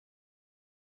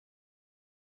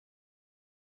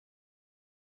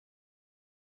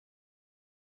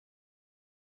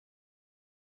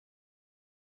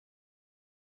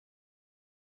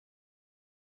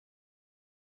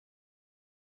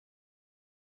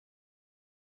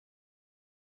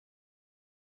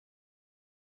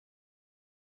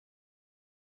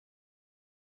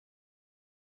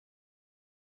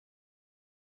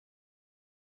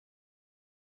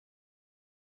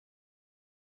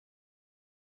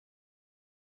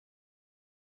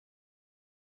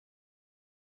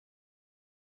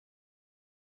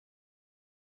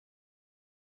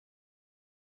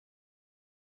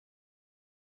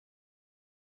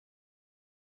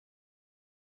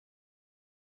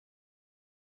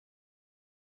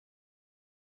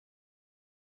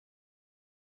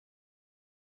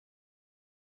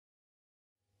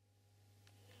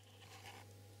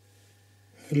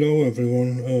Hello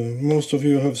everyone, most of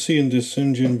you have seen this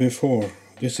engine before.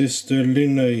 This is the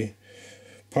Liney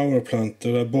power plant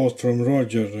that I bought from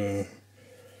Roger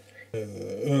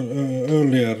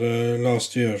earlier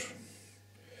last year.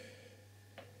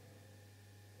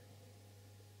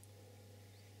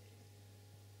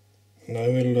 And I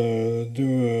will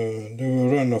do a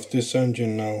run of this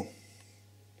engine now.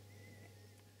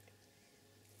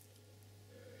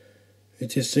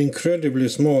 It is incredibly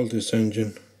small, this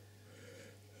engine.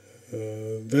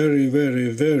 Very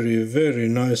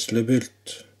nicely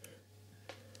built.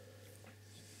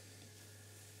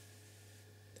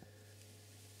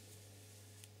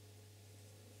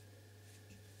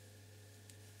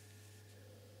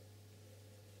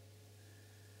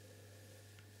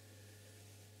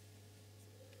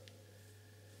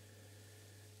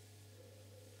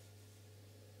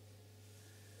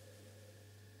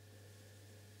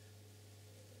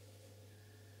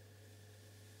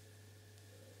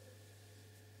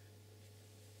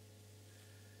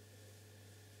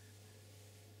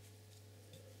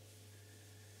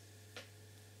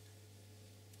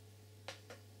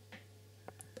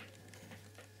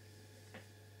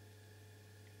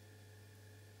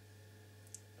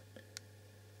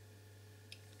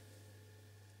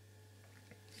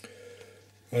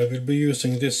 I will be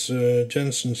using this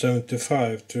Jensen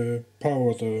 75 to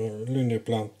power the Liney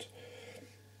plant.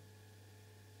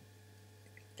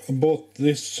 I bought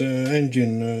this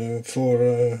engine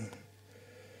for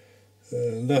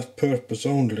that purpose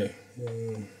only.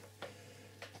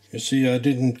 You see, I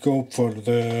didn't go for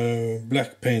the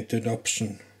black painted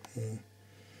option.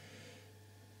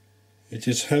 It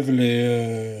is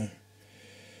heavily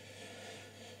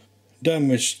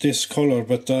damaged this color,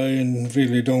 but I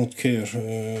really don't care.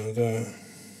 The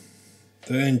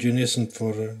engine isn't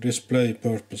for display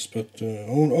purpose, but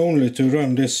only to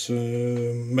run this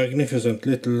magnificent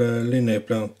little Liney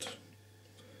plant.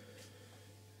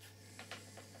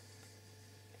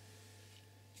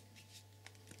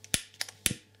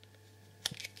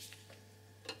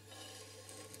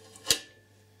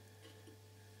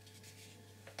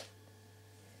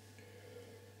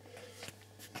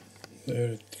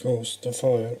 There it goes, the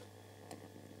fire.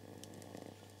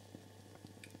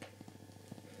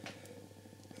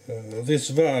 This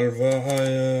valve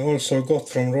I also got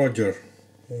from Roger.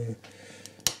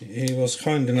 He was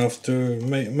kind enough to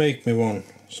make me one,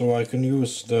 so I can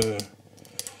use the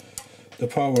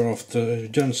power of the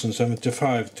Jensen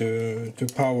 75 to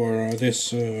power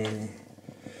this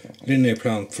Liney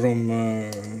plant from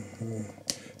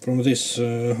this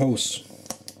hose.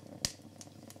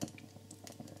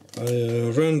 I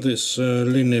run this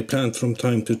Liney plant from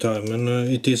time to time, and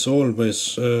it is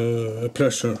always a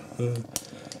pleasure.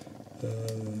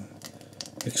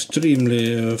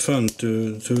 Extremely fun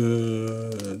to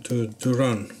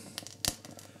run.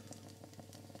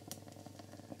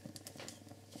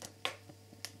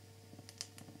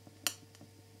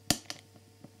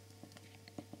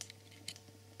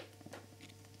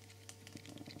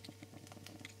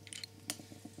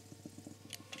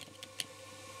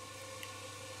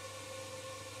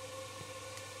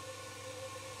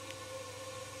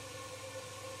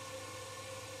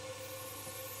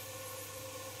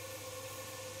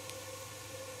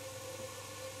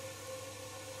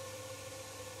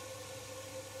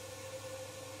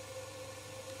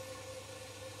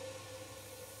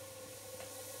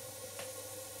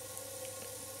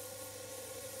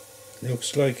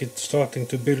 Looks like it's starting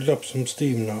to build up some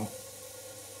steam now.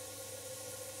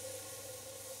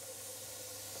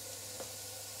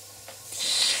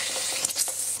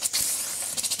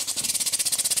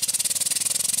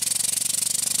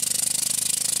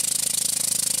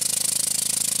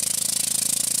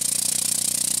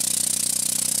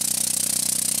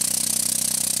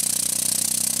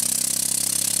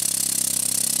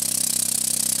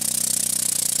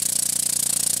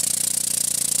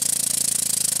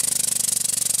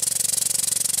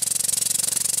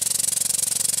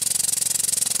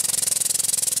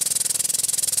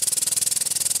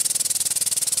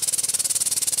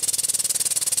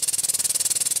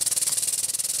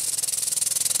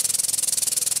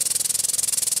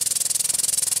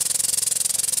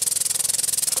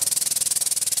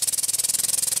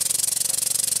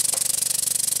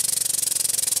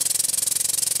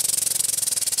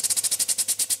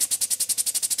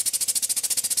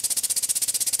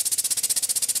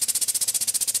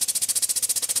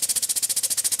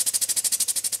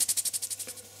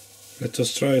 Let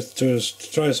us try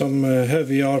some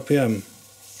heavy RPM.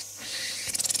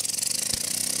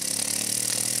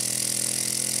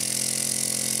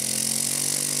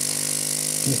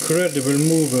 Incredible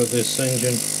mover, this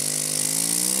engine.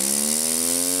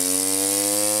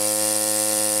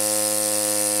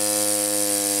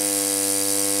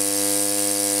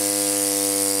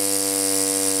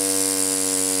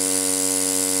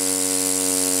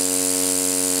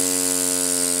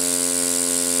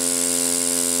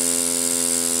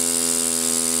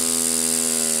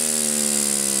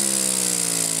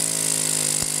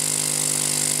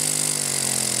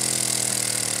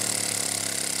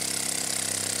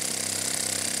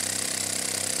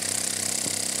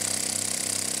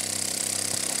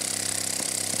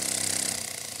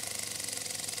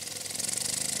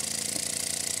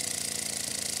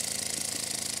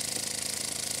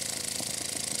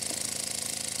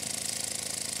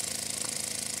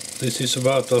 This is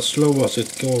about as slow as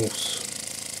it goes.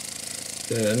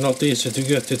 Not easy to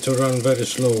get it to run very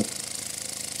slow.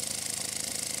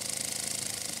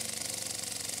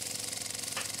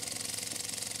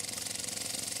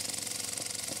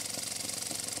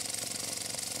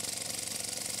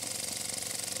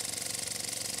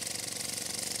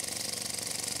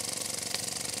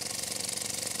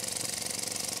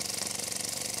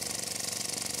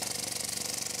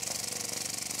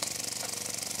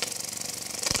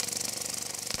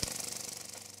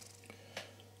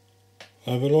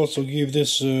 I will also give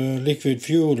this liquid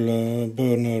fuel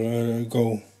burner a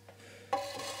go.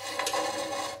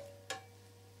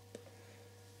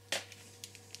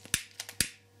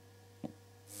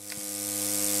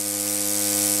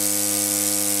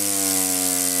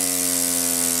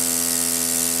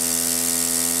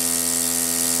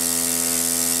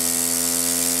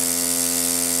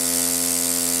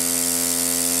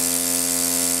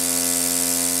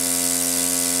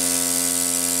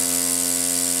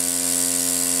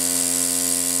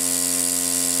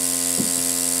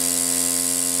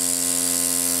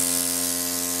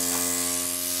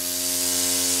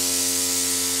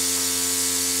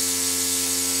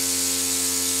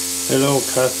 Hello,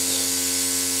 cat.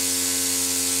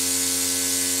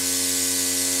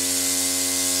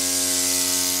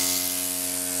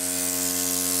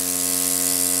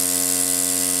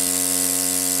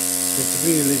 It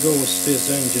really goes, this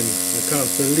engine. I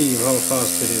can't believe how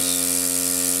fast it is.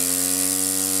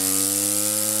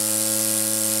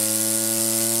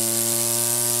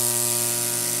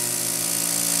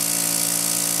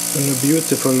 And a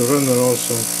beautiful runner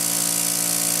also.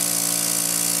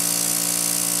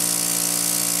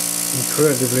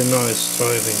 Incredibly nice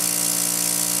driving.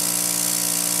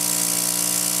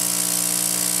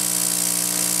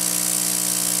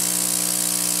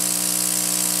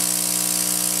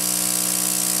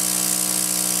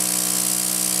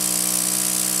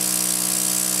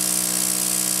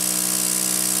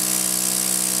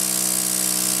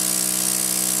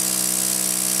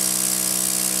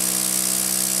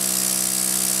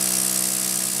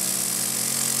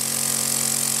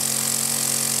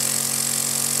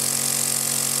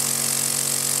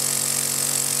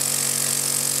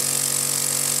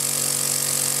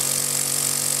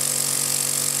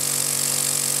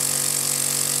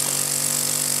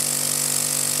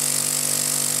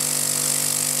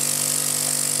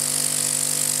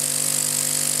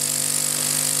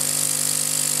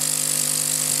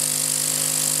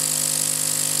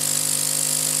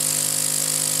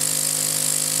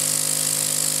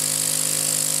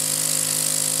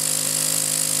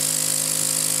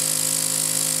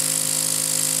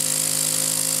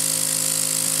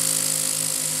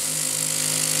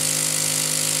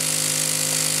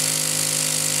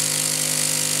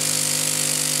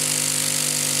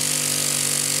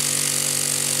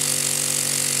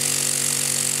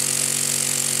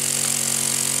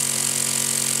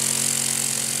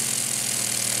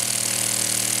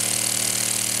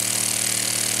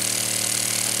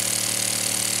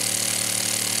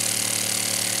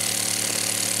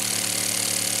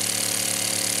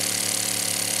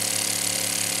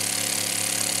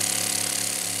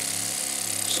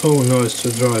 So nice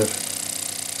to drive.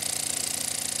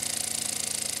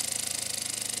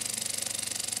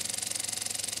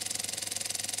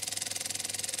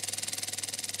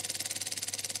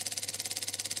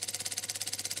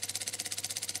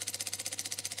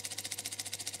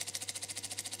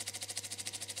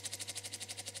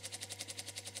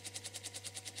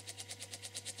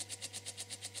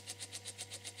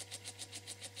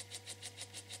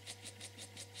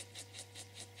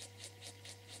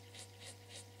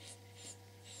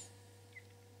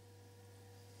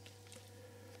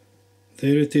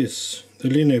 There it is, the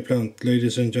Liney plant,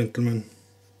 ladies and gentlemen.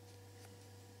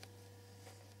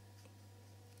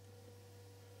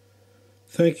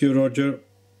 Thank you, Roger.